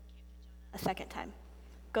second time.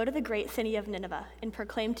 Go to the great city of Nineveh and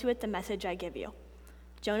proclaim to it the message I give you.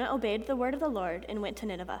 Jonah obeyed the word of the Lord and went to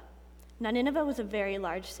Nineveh. Now Nineveh was a very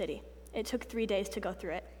large city. It took 3 days to go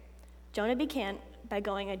through it. Jonah began by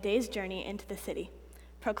going a day's journey into the city,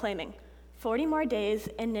 proclaiming, 40 more days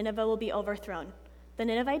and Nineveh will be overthrown. The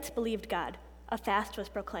Ninevites believed God. A fast was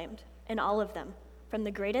proclaimed, and all of them, from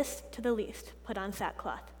the greatest to the least, put on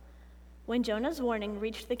sackcloth. When Jonah's warning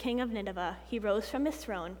reached the king of Nineveh, he rose from his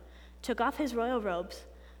throne, took off his royal robes,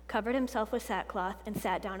 covered himself with sackcloth, and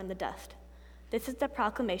sat down in the dust. This is the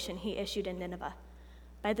proclamation he issued in Nineveh.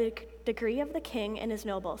 By the decree of the king and his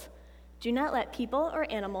nobles, do not let people or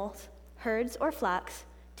animals, herds or flocks,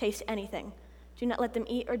 taste anything. Do not let them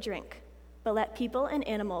eat or drink, but let people and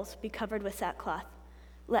animals be covered with sackcloth.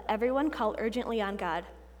 Let everyone call urgently on God.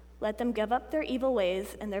 Let them give up their evil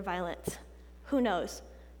ways and their violence. Who knows?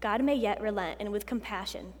 God may yet relent and with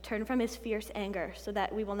compassion turn from his fierce anger so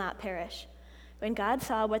that we will not perish. When God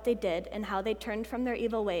saw what they did and how they turned from their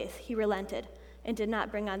evil ways, he relented and did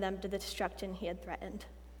not bring on them the destruction he had threatened.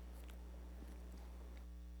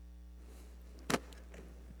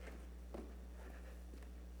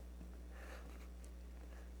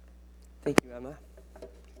 Thank you, Emma.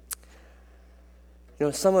 You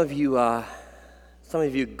know, some of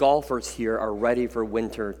you golfers here are ready for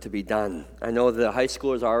winter to be done. I know the high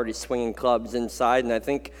schoolers are already swinging clubs inside, and I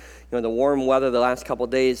think, the warm weather the last couple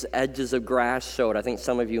of days, edges of grass showed. I think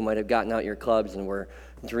some of you might have gotten out your clubs and were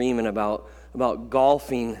dreaming about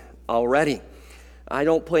golfing already. I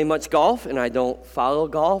don't play much golf, and I don't follow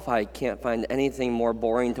golf. I can't find anything more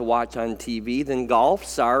boring to watch on TV than golf.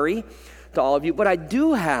 Sorry to all of you. But I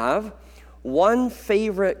do have one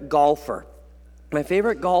favorite golfer. My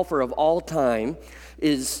favorite golfer of all time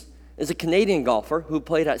is a Canadian golfer who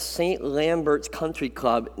played at St. Lambert's Country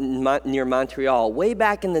Club near Montreal way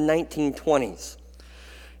back in the 1920s.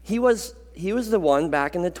 He was the one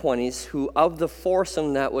back in the 20s who, of the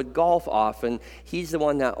foursome that would golf often, he's the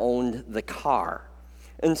one that owned the car.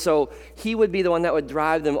 And so he would be the one that would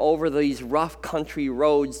drive them over these rough country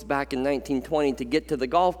roads back in 1920 to get to the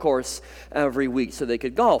golf course every week so they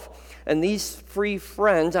could golf. And these three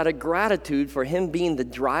friends, out of gratitude for him being the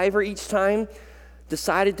driver each time,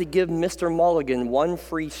 decided to give Mr. Mulligan one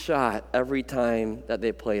free shot every time that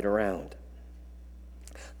they played around.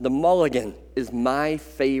 The mulligan is my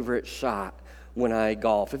favorite shot when I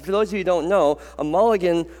golf. And for those of you who don't know, a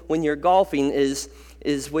mulligan when you're golfing is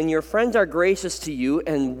when your friends are gracious to you,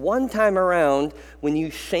 and one time around, when you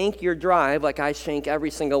shank your drive, like I shank every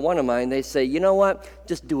single one of mine, they say, you know what,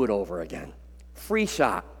 just do it over again. Free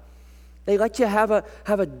shot. They let you have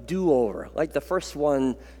a do-over, like the first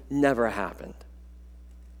one never happened.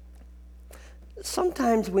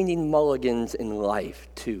 Sometimes we need mulligans in life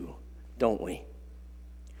too, don't we?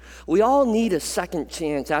 We all need a second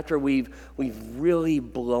chance after we've really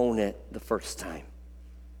blown it the first time.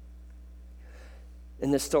 In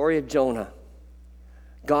the story of Jonah,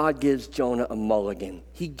 God gives Jonah a mulligan.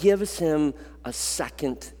 He gives him a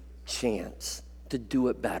second chance to do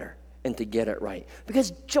it better and to get it right. Because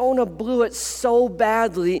Jonah blew it so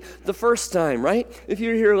badly the first time, right? If you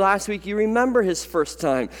were here last week, you remember his first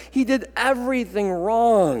time. He did everything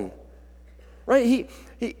wrong, right?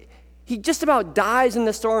 He just about dies in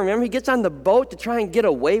the storm. Remember, he gets on the boat to try and get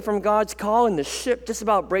away from God's call, and the ship just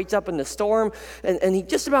about breaks up in the storm, and he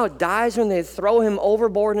just about dies when they throw him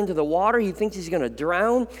overboard into the water. He thinks he's going to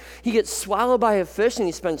drown. He gets swallowed by a fish, and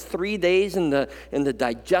he spends 3 days in the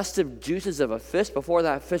digestive juices of a fish before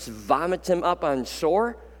that fish vomits him up on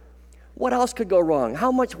shore. What else could go wrong?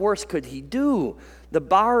 How much worse could he do? The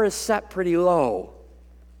bar is set pretty low,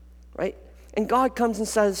 right? And God comes and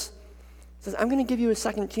says, I'm going to give you a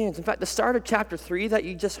second chance. In fact, the start of chapter 3 that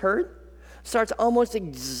you just heard starts almost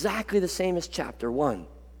exactly the same as chapter 1.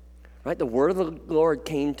 Right? The word of the Lord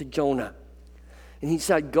came to Jonah. And he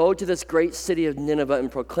said, go to this great city of Nineveh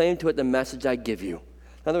and proclaim to it the message I give you.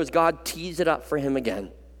 In other words, God tees it up for him again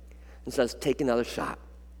and says, take another shot.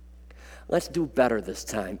 Let's do better this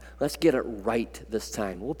time. Let's get it right this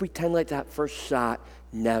time. We'll pretend like that first shot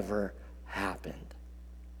never happened.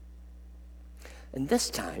 And this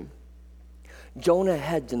time, Jonah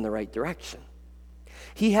heads in the right direction.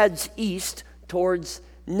 He heads east towards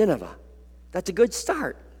Nineveh. That's a good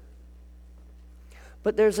start.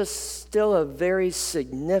 But there's still a very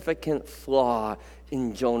significant flaw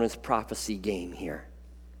in Jonah's prophecy game here.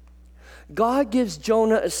 God gives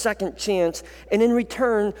Jonah a second chance, and in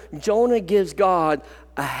return, Jonah gives God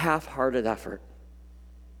a half-hearted effort.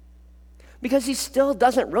 Because he still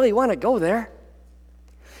doesn't really want to go there.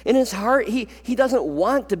 In his heart, he doesn't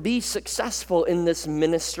want to be successful in this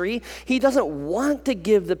ministry. He doesn't want to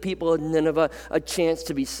give the people of Nineveh a chance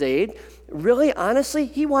to be saved. Really, honestly,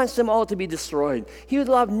 he wants them all to be destroyed. He would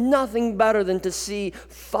love nothing better than to see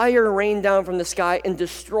fire rain down from the sky and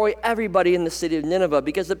destroy everybody in the city of Nineveh,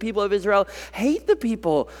 because the people of Israel hate the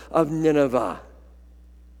people of Nineveh.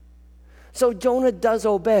 So Jonah does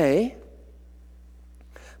obey,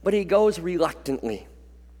 but he goes reluctantly.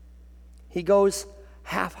 He goes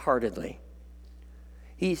half-heartedly.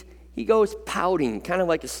 He goes pouting, kind of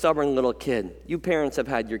like a stubborn little kid. You parents have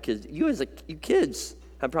had your kids. You kids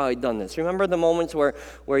have probably done this. Remember the moments where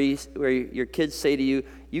your kids say to you,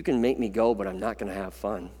 "You can make me go, but I'm not going to have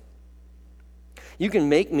fun. You can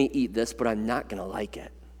make me eat this, but I'm not going to like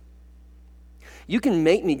it. You can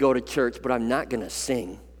make me go to church, but I'm not going to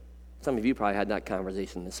sing." Some of you probably had that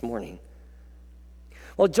conversation this morning.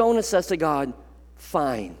 Well, Jonah says to God,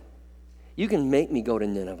 "Fine. You can make me go to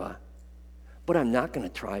Nineveh, but I'm not going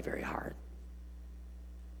to try very hard."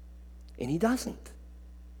 And he doesn't.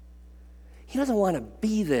 He doesn't want to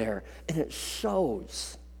be there, and it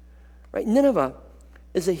shows. Right? Nineveh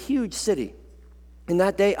is a huge city. In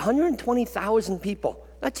that day, 120,000 people.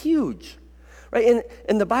 That's huge. Right?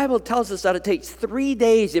 And the Bible tells us that it takes 3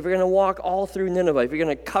 days if you're going to walk all through Nineveh. If you're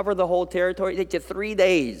going to cover the whole territory, it takes you 3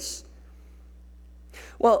 days.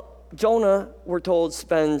 Well, Jonah, we're told,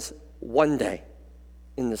 spends 1 day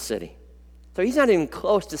in the city. So he's not even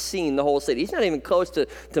close to seeing the whole city. He's not even close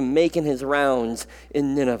to making his rounds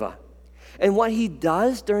in Nineveh. And what he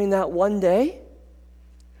does during that 1 day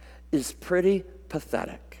is pretty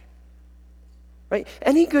pathetic. Right?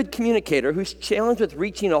 Any good communicator who's challenged with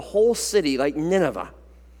reaching a whole city like Nineveh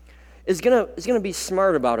is gonna be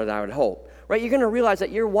smart about it, I would hope. Right? You're gonna realize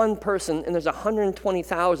that you're one person and there's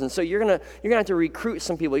 120,000. So you're gonna have to recruit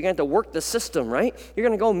some people. You're gonna have to work the system, right? You're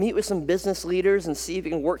gonna go meet with some business leaders and see if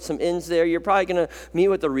you can work some ins there. You're probably gonna meet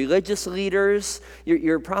with the religious leaders.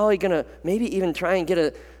 You're probably gonna maybe even try and get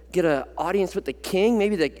a audience with the king.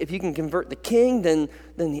 Maybe if you can convert the king, then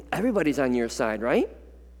everybody's on your side, right?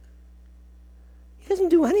 He doesn't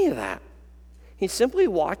do any of that. He simply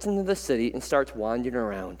walks into the city and starts wandering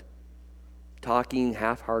around, talking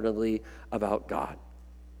half-heartedly about God.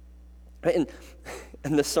 And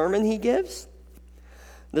the sermon he gives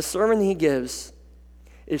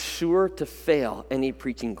is sure to fail any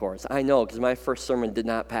preaching course. I know, because my first sermon did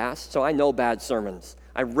not pass, so I know bad sermons.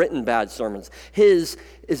 I've written bad sermons. His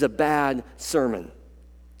is a bad sermon.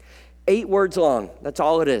 8 words long. That's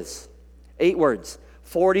all it is. 8 words.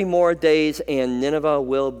 40 more days and Nineveh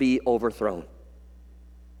will be overthrown.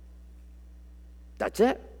 That's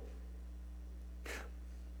it.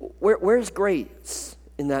 Where's grace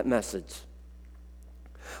in that message?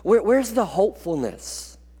 Where's the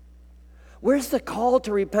hopefulness? Where's the call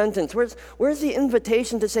to repentance? Where's the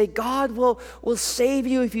invitation to say God will save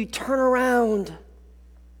you if you turn around?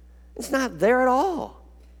 It's not there at all.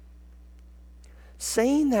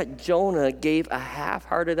 Saying that Jonah gave a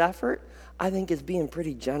half-hearted effort, I think, is being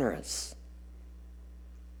pretty generous.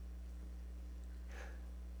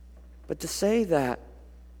 But to say that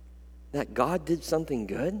God did something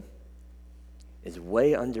good is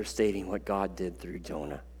way understating what God did through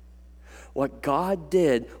Jonah. What God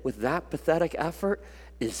did with that pathetic effort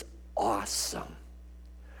is awesome.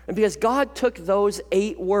 And because God took those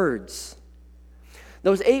 8 words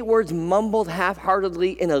mumbled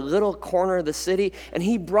half-heartedly in a little corner of the city, and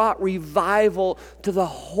he brought revival to the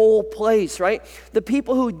whole place, right? The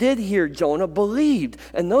people who did hear Jonah believed,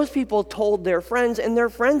 and those people told their friends, and their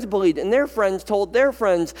friends believed, and their friends told their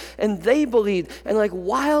friends, and they believed. And like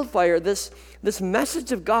wildfire, this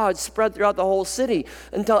message of God spread throughout the whole city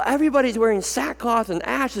until everybody's wearing sackcloth and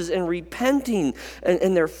ashes and repenting,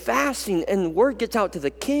 and they're fasting, and word gets out to the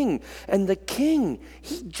king, and the king,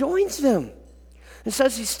 he joins them. It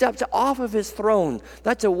says he stepped off of his throne.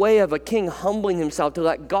 That's a way of a king humbling himself to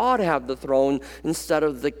let God have the throne instead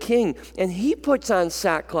of the king. And he puts on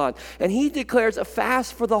sackcloth, and he declares a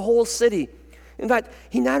fast for the whole city. In fact,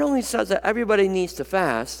 he not only says that everybody needs to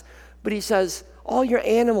fast, but he says all your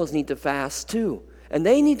animals need to fast too. And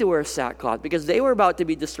they need to wear sackcloth because they were about to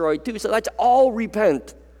be destroyed too. So let's all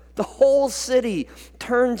repent. The whole city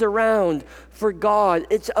turns around for God.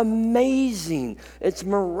 It's amazing. It's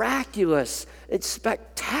miraculous. It's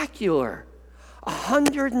spectacular.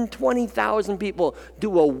 120,000 people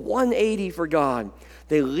do a 180 for God.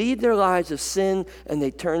 They leave their lives of sin and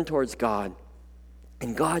they turn towards God.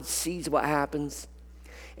 And God sees what happens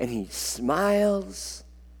and he smiles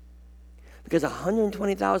because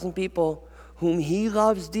 120,000 people whom he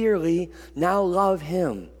loves dearly now love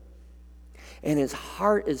him. And his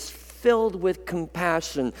heart is filled with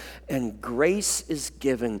compassion, and grace is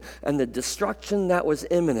given, and the destruction that was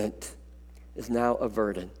imminent is now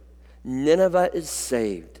averted. Nineveh is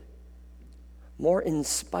saved, more in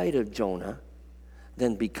spite of Jonah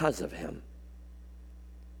than because of him.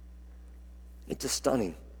 It's a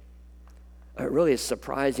stunning, really a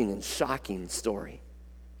surprising and shocking story.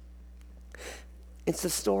 It's the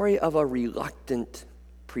story of a reluctant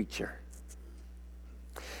preacher.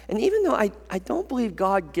 And even though I don't believe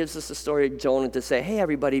God gives us the story of Jonah to say, hey,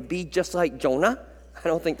 everybody, be just like Jonah, I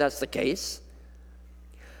don't think that's the case.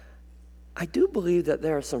 I do believe that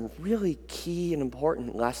there are some really key and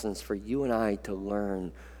important lessons for you and I to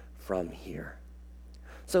learn from here.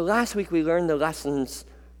 So last week we learned the lessons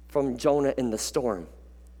from Jonah in the storm.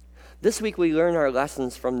 This week we learn our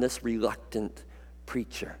lessons from this reluctant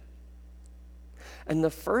preacher. And the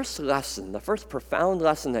first lesson, the first profound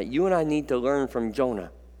lesson that you and I need to learn from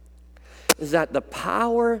Jonah is that the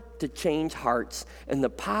power to change hearts and the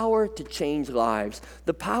power to change lives,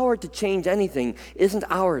 the power to change anything, isn't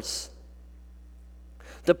ours.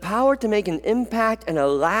 The power to make an impact and a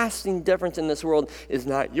lasting difference in this world is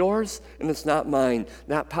not yours and it's not mine.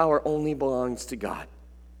 That power only belongs to God.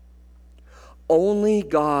 Only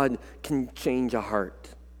God can change a heart.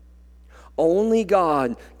 Only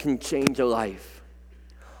God can change a life.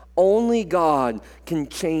 Only God can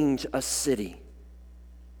change a city.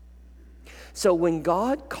 So when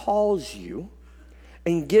God calls you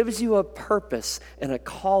and gives you a purpose and a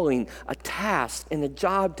calling, a task and a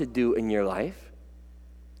job to do in your life,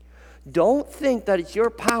 don't think that it's your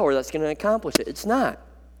power that's going to accomplish it. It's not.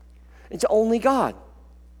 It's only God.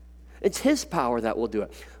 It's His power that will do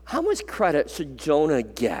it. How much credit should Jonah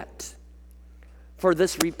get for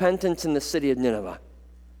this repentance in the city of Nineveh?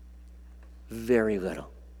 Very little.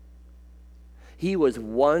 He was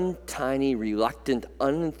one tiny, reluctant,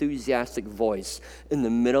 unenthusiastic voice in the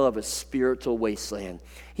middle of a spiritual wasteland.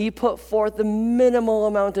 He put forth the minimal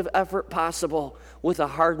amount of effort possible with a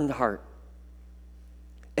hardened heart.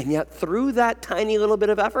 And yet through that tiny little bit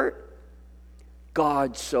of effort,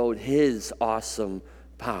 God showed His awesome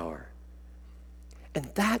power. And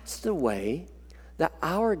that's the way that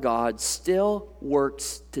our God still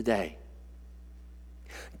works today.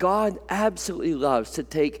 God absolutely loves to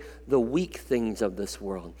take the weak things of this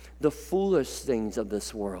world, the foolish things of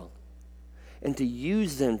this world, and to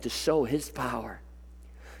use them to show His power,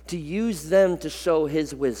 to use them to show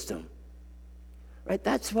His wisdom. Right?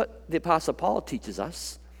 That's what the Apostle Paul teaches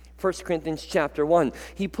us. 1 Corinthians chapter 1.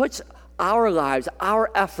 He puts our lives,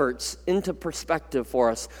 our efforts into perspective for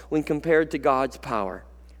us when compared to God's power.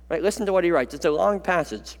 Right? Listen to what he writes. It's a long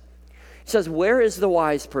passage. He says, "Where is the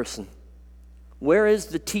wise person? Where is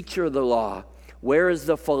the teacher of the law? Where is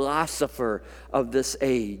the philosopher of this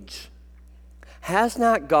age? Has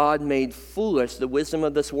not God made foolish the wisdom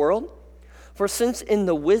of this world? For since in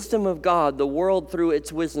the wisdom of God the world through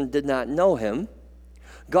its wisdom did not know Him,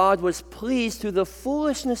 God was pleased through the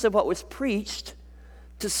foolishness of what was preached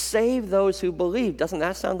to save those who believe." Doesn't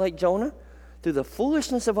that sound like Jonah? Through the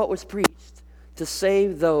foolishness of what was preached to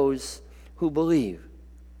save those who believe.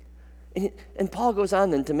 And Paul goes on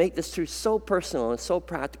then to make this truth so personal and so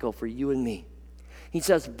practical for you and me. He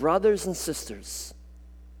says, brothers and sisters,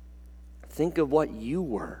 think of what you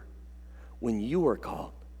were when you were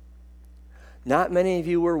called. Not many of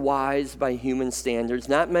you were wise by human standards,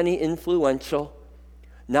 not many influential,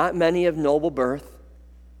 not many of noble birth,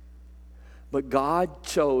 but God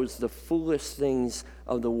chose the foolish things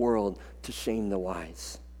of the world to shame the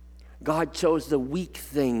wise. God chose the weak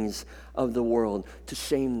things of the world to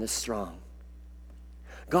shame the strong.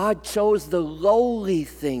 God chose the lowly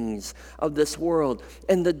things of this world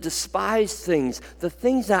and the despised things, the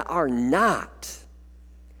things that are not,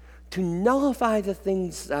 to nullify the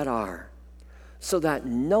things that are, so that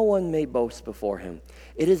no one may boast before Him.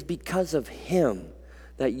 It is because of Him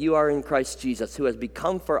that you are in Christ Jesus, who has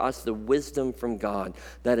become for us the wisdom from God,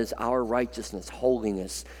 that is our righteousness,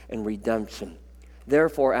 holiness, and redemption.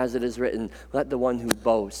 Therefore, as it is written, let the one who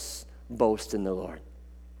boasts, boast in the Lord.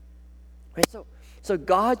 Right? So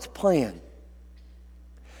God's plan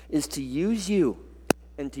is to use you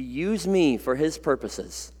and to use me for His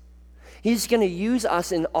purposes. He's going to use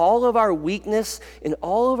us in all of our weakness, in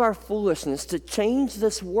all of our foolishness, to change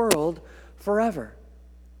this world forever.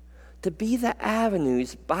 To be the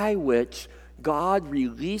avenues by which God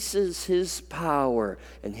releases His power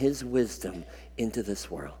and His wisdom into this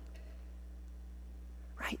world.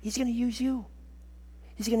 Right? He's going to use you.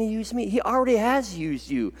 He's going to use me. He already has used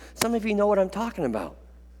you. Some of you know what I'm talking about.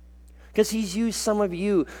 Because He's used some of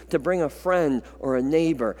you to bring a friend or a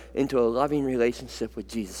neighbor into a loving relationship with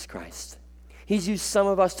Jesus Christ. He's used some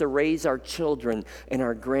of us to raise our children and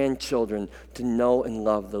our grandchildren to know and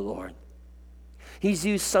love the Lord. He's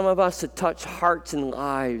used some of us to touch hearts and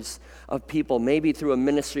lives of people, maybe through a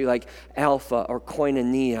ministry like Alpha or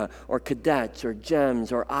Koinonia or Cadets or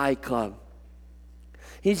GEMS or iClub.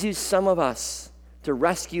 He's used some of us to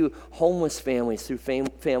rescue homeless families through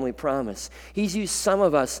Family Promise. He's used some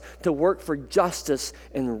of us to work for justice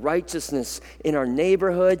and righteousness in our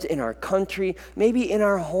neighborhoods, in our country, maybe in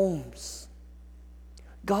our homes.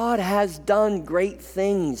 God has done great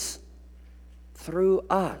things through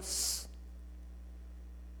us.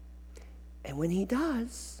 And when he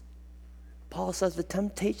does, Paul says the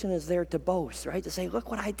temptation is there to boast, right? To say,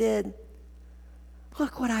 look what I did.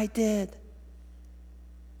 Look what I did.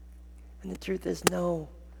 And the truth is, no,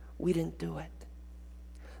 we didn't do it.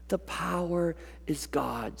 The power is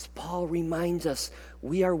God's. Paul reminds us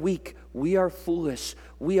we are weak, we are foolish,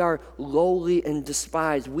 we are lowly and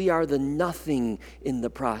despised. We are the nothing in the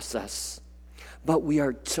process. But we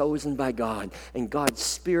are chosen by God, and God's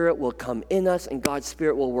Spirit will come in us, and God's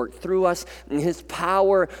Spirit will work through us, and his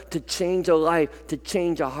power to change a life, to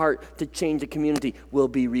change a heart, to change a community will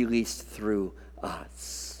be released through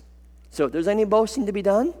us. So if there's any boasting to be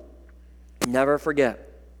done, never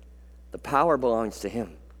forget, the power belongs to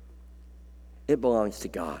him. It belongs to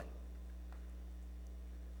God.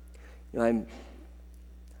 You know,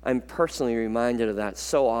 I'm personally reminded of that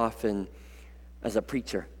so often as a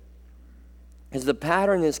preacher. As the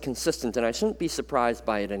pattern is consistent, and I shouldn't be surprised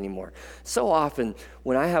by it anymore. So often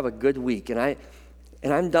when I have a good week and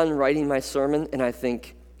I'm done writing my sermon and I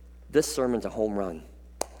think, this sermon's a home run.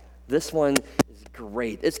 This one is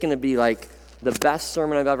great. It's going to be like the best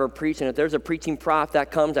sermon I've ever preached. And if there's a preaching prof that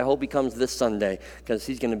comes, I hope he comes this Sunday because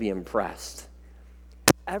he's going to be impressed.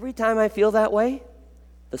 Every time I feel that way,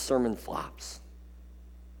 the sermon flops.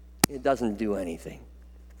 It doesn't do anything.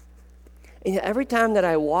 And yet every time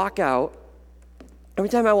I walk out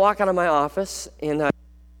of my office and there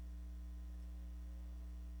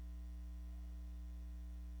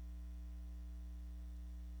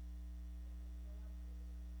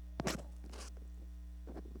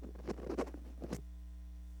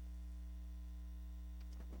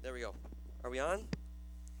we go. Are we on?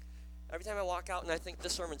 Every time I walk out and I think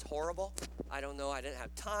this sermon's horrible, I don't know, I didn't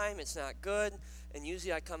have time, it's not good, and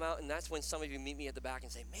usually I come out and that's when some of you meet me at the back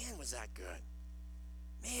and say, man, was that good?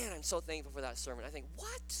 Man, I'm so thankful for that sermon. I think,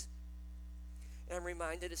 what? And I'm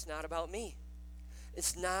reminded it's not about me.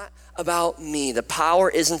 It's not about me. The power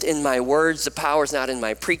isn't in my words. The power is not in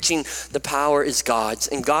my preaching. The power is God's.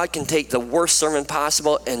 And God can take the worst sermon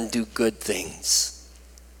possible and do good things.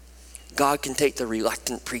 God can take the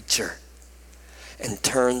reluctant preacher and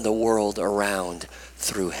turn the world around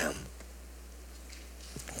through him.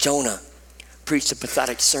 Jonah preached a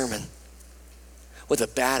pathetic sermon with a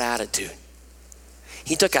bad attitude.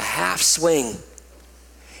 He took a half swing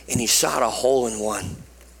and he shot a hole in one.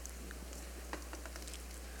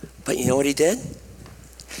 But you know what he did?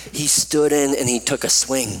 He stood in and he took a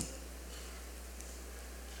swing.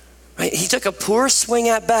 Right? He took a poor swing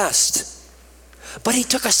at best, but he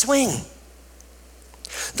took a swing.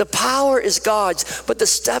 The power is God's, but the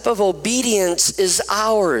step of obedience is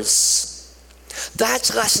ours.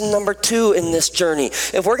 That's lesson number 2 in this journey.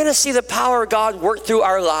 If we're going to see the power of God work through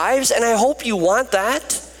our lives, and I hope you want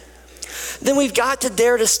that, then we've got to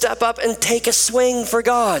dare to step up and take a swing for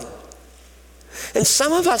God. And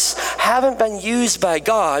some of us haven't been used by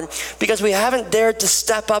God because we haven't dared to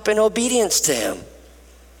step up in obedience to him.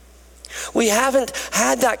 We haven't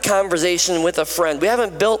had that conversation with a friend. We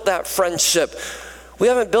haven't built that friendship. We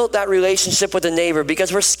haven't built that relationship with a neighbor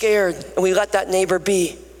because we're scared and we let that neighbor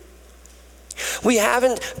be. We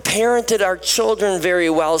haven't parented our children very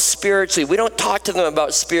well spiritually. We don't talk to them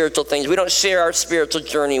about spiritual things. We don't share our spiritual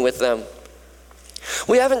journey with them.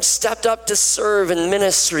 We haven't stepped up to serve in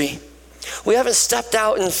ministry. We haven't stepped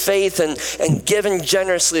out in faith and given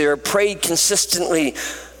generously or prayed consistently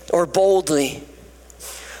or boldly.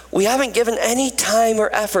 We haven't given any time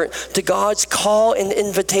or effort to God's call and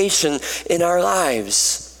invitation in our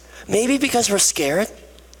lives. Maybe because we're scared.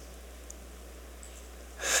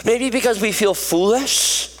 Maybe because we feel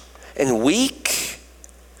foolish and weak.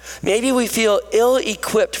 Maybe we feel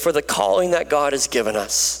ill-equipped for the calling that God has given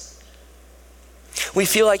us. We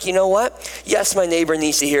feel like, you know what? Yes, my neighbor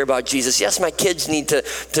needs to hear about Jesus. Yes, my kids need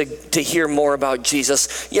to hear more about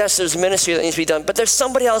Jesus. Yes, there's ministry that needs to be done, but there's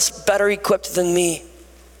somebody else better equipped than me.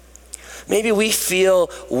 Maybe we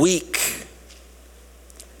feel weak,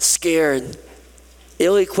 scared,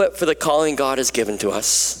 ill-equipped for the calling God has given to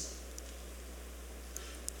us.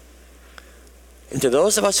 And to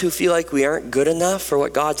those of us who feel like we aren't good enough for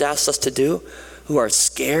what God's asked us to do, who are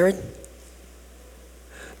scared,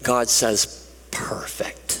 God says,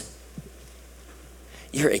 perfect.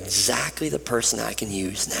 You're exactly the person I can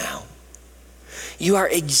use now. You are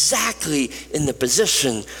exactly in the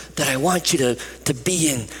position that I want you to be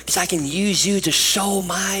in, because I can use you to show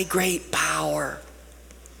my great power.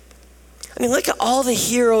 I mean, look at all the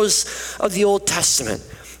heroes of the Old Testament.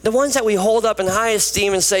 The ones that we hold up in high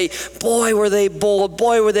esteem and say, boy, were they bold,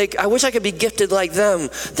 boy, were they, I wish I could be gifted like them.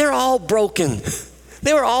 They're all broken.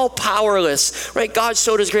 They were all powerless, right? God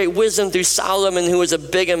showed his great wisdom through Solomon, who was a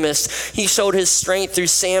bigamist. He showed his strength through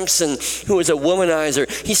Samson, who was a womanizer.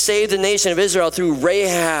 He saved the nation of Israel through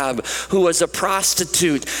Rahab, who was a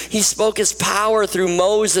prostitute. He spoke his power through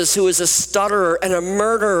Moses, who was a stutterer and a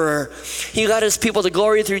murderer. He led his people to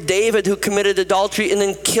glory through David, who committed adultery and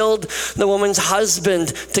then killed the woman's husband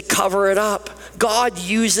to cover it up. God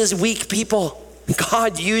uses weak people.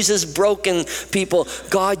 God uses broken people.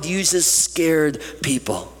 God uses scared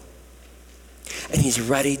people. And he's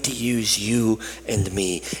ready to use you and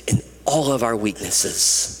me in all of our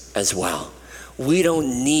weaknesses as well. We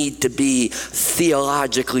don't need to be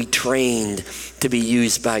theologically trained to be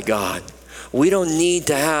used by God. We don't need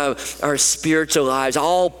to have our spiritual lives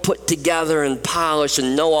all put together and polished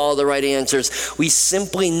and know all the right answers. We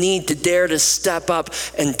simply need to dare to step up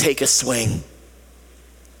and take a swing.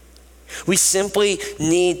 We simply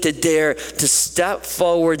need to dare to step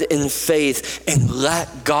forward in faith and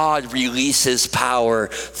let God release his power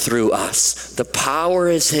through us. The power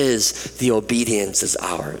is his, the obedience is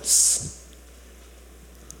ours.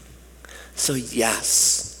 So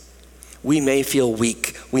yes, we may feel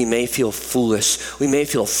weak, we may feel foolish, we may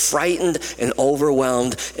feel frightened and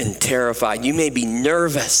overwhelmed and terrified. You may be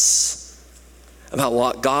nervous about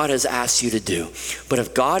what God has asked you to do. But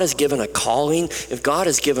if God has given a calling, if God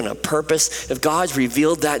has given a purpose, if God's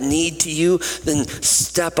revealed that need to you, then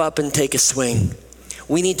step up and take a swing.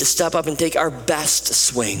 We need to step up and take our best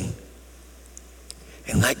swing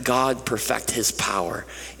and let God perfect his power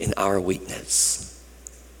in our weakness.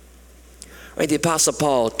 Right? The Apostle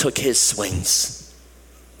Paul took his swings.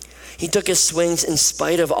 He took his swings in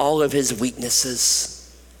spite of all of his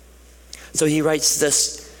weaknesses. So he writes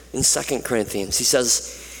this in 2 Corinthians. He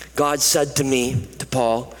says, God said to me, to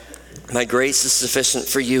Paul, my grace is sufficient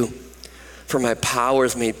for you, for my power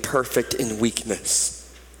is made perfect in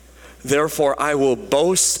weakness. Therefore, I will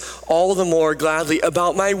boast all the more gladly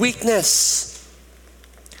about my weakness,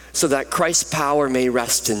 so that Christ's power may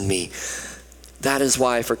rest in me. That is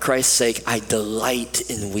why, for Christ's sake, I delight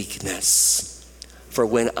in weakness. For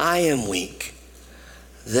when I am weak,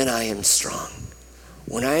 then I am strong.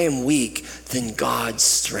 When I am weak, then God's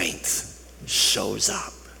strength shows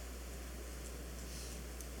up.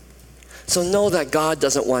 So know that God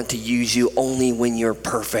doesn't want to use you only when you're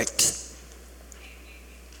perfect.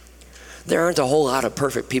 There aren't a whole lot of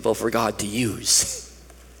perfect people for God to use.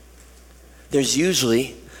 There's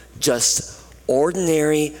usually just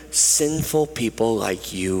ordinary, sinful people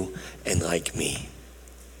like you and like me.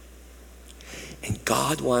 And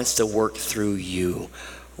God wants to work through you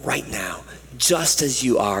right now, just as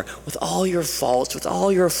you are, with all your faults, with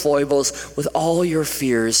all your foibles, with all your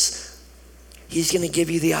fears. He's going to give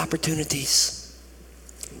you the opportunities.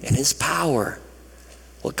 And his power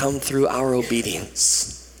will come through our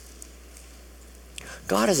obedience.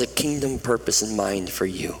 God has a kingdom purpose in mind for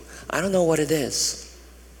you. I don't know what it is.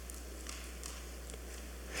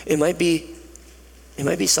 It might be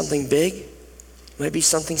something big. It might be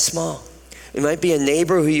something small. It might be a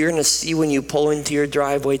neighbor who you're going to see when you pull into your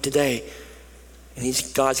driveway today. And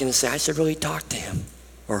God's going to say, I should really talk to him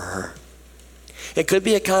or her. It could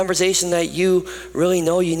be a conversation that you really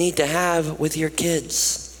know you need to have with your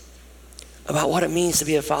kids about what it means to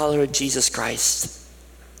be a follower of Jesus Christ.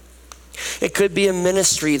 It could be a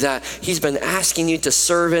ministry that he's been asking you to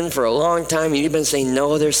serve in for a long time, and you've been saying,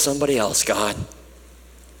 no, there's somebody else, God.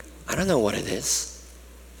 I don't know what it is.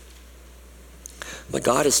 But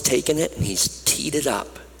God has taken it and he's teed it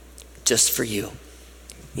up just for you.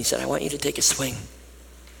 He said, I want you to take a swing.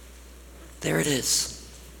 There it is.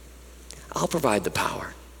 I'll provide the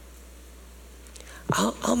power.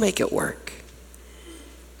 I'll make it work.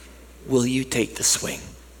 Will you take the swing?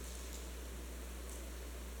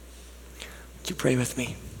 Would you pray with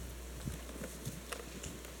me?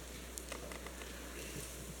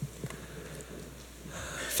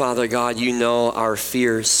 Father God, you know our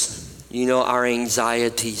fears. You know our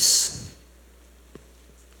anxieties.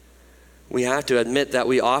 We have to admit that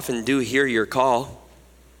we often do hear your call.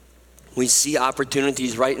 We see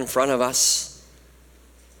opportunities right in front of us,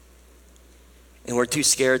 and we're too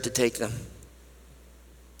scared to take them.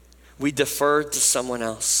 We defer to someone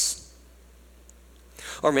else.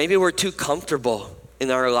 Or maybe we're too comfortable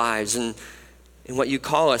in our lives, and And what you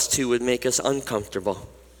call us to would make us uncomfortable.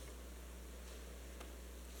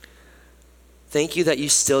 Thank you that you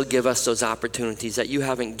still give us those opportunities, that you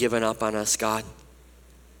haven't given up on us, God.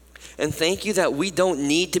 And thank you that we don't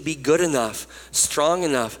need to be good enough, strong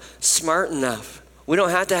enough, smart enough. We don't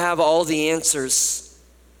have to have all the answers,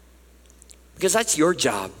 because that's your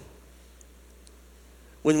job.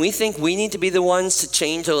 When we think we need to be the ones to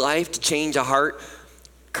change a life, to change a heart,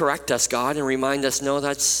 correct us, God, and remind us, no,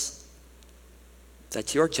 that's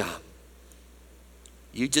your job.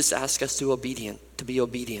 You just ask us to be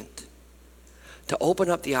obedient, to open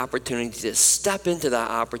up the opportunity, to step into that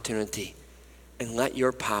opportunity and let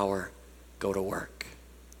your power go to work.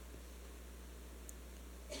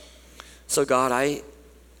 So God,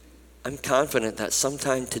 I'm confident that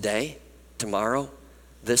sometime today, tomorrow,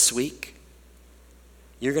 this week,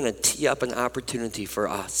 you're going to tee up an opportunity for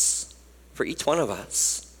us, for each one of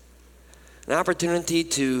us. An opportunity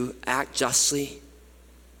to act justly,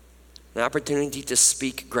 an opportunity to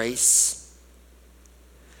speak grace,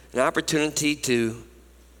 an opportunity to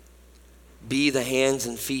be the hands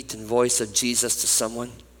and feet and voice of Jesus to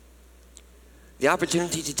someone, the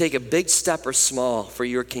opportunity to take a big step or small for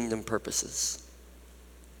your kingdom purposes.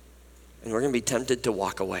 And we're going to be tempted to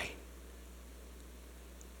walk away.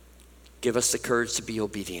 Give us the courage to be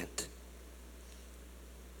obedient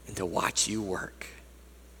and to watch you work.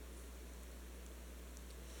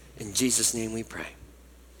 In Jesus' name we pray.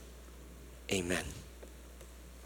 Amen.